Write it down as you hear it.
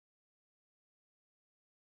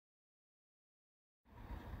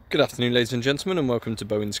Good afternoon, ladies and gentlemen, and welcome to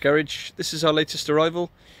Bowen's Garage. This is our latest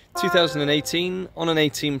arrival, 2018 on an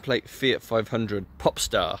 18 plate Fiat 500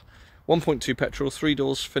 Popstar, 1.2 petrol, 3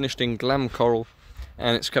 doors, finished in Glam Coral,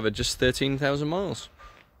 and it's covered just 13,000 miles.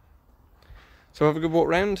 So have a good walk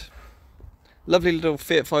round. Lovely little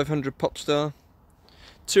Fiat 500 Popstar,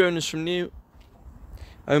 2 owners from new,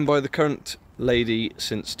 owned by the current lady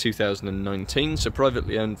since 2019, so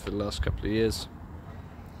privately owned for the last couple of years.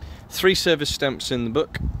 3 service stamps in the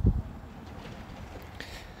book,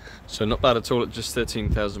 so not bad at all at just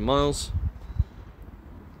 13,000 miles.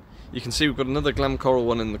 You can see we've got another Glam Coral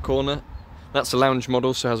one in the corner. That's a lounge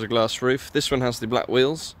model, so has a glass roof. This one has the black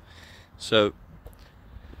wheels, so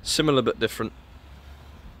similar but different.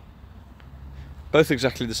 Both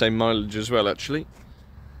exactly the same mileage as well, actually.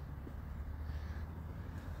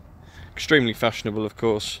 Extremely fashionable, of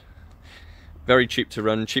course. Very cheap to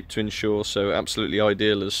run, cheap to insure, so absolutely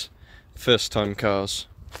ideal as first time cars.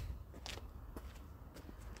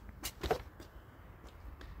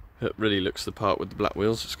 It really looks the part with the black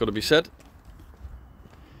wheels, it's got to be said.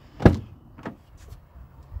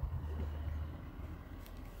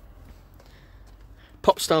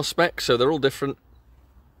 Pop style spec, so they're all different.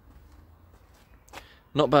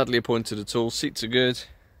 Not badly appointed at all, seats are good.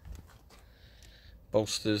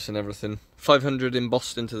 Bolsters and everything. 500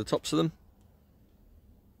 embossed into the tops of them.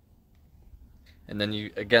 And then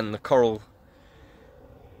you, again, the coral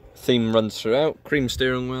theme runs throughout. Cream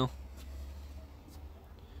steering wheel.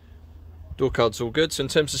 Door cards all good. So in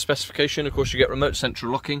terms of specification, of course, you get remote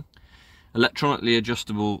central locking, electronically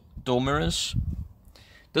adjustable door mirrors.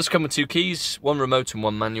 Does come with 2 keys, 1 remote and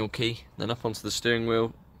 1 manual key. Then up onto the steering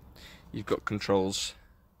wheel, you've got controls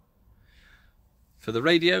for the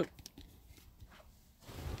radio.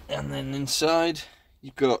 And then inside,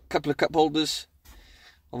 you've got a couple of cup holders.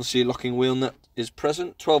 Obviously a locking wheel nut is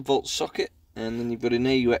present, 12 volt socket, and then you've got an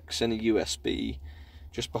AUX and a USB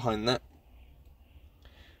just behind that.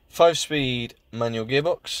 5-speed manual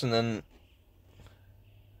gearbox, and then,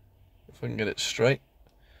 if I can get it straight,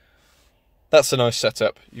 that's a nice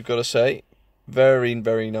setup, you've got to say. Very,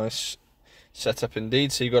 very nice setup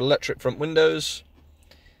indeed. So you've got electric front windows,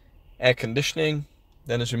 air conditioning.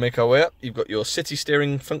 Then as we make our way up, you've got your city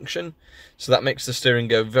steering function, so that makes the steering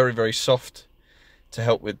go very, very soft to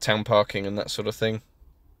help with town parking and that sort of thing.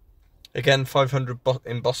 Again, 500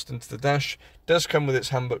 embossed into the dash. Does come with its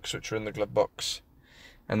handbooks, which are in the glove box.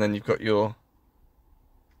 And then you've got your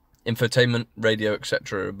infotainment, radio,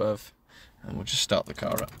 etc. above. And we'll just start the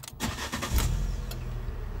car up.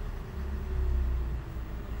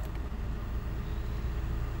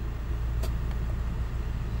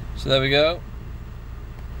 So there we go.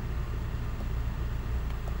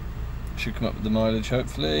 Should come up with the mileage,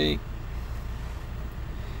 hopefully.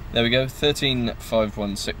 There we go,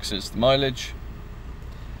 13,516 is the mileage.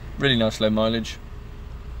 Really nice low mileage.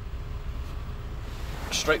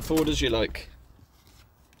 Straightforward as you like.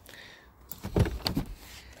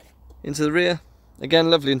 Into the rear,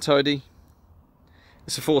 again lovely and tidy.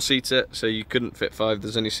 It's a 4-seater, so you couldn't fit 5.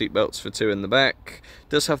 There's only seat belts for 2 in the back.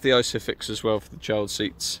 Does have the ISOFIX as well for the child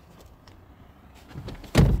seats.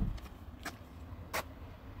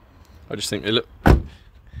 I just think they look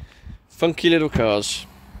funky little cars.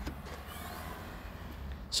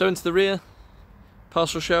 So into the rear,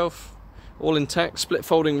 parcel shelf, all intact, split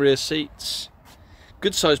folding rear seats.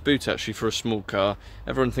 Good sized boot actually for a small car.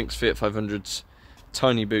 Everyone thinks Fiat 500's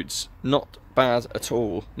tiny boots. Not bad at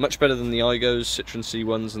all. Much better than the Igos, Citroen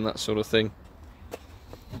C1s and that sort of thing.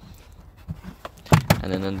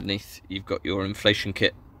 And then underneath you've got your inflation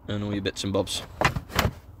kit and all your bits and bobs.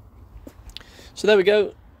 So there we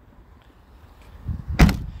go.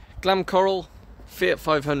 Glam Coral, Fiat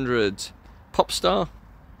 500 Popstar.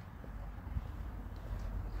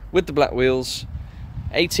 With the black wheels,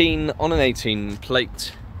 18 on an 18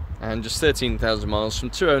 plate, and just 13,000 miles from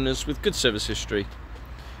 2 owners with good service history.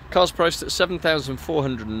 Car's priced at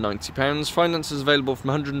 £7,490. Finance is available from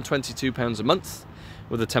 £122 a month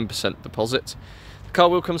with a 10% deposit. The car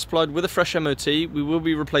will come supplied with a fresh MOT. We will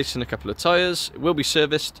be replacing a couple of tyres. It will be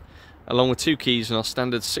serviced along with 2 keys and our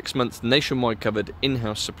standard 6-month nationwide covered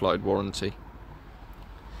in-house supplied warranty.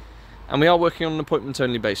 And we are working on an appointment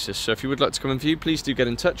only basis, so if you would like to come and view, please do get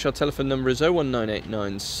in touch. Our telephone number is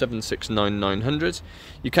 01989 769 900.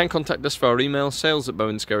 You can contact us via our email,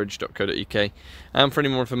 sales@bowensgarage.co.uk. And for any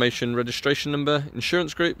more information, registration number,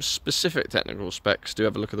 insurance groups, specific technical specs, do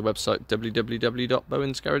have a look at the website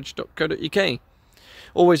www.bowensgarage.co.uk.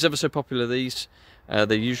 Always ever so popular, these.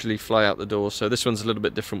 They usually fly out the door, so this one's a little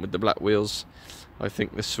bit different with the black wheels. I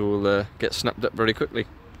think this will get snapped up very quickly.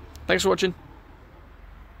 Thanks for watching.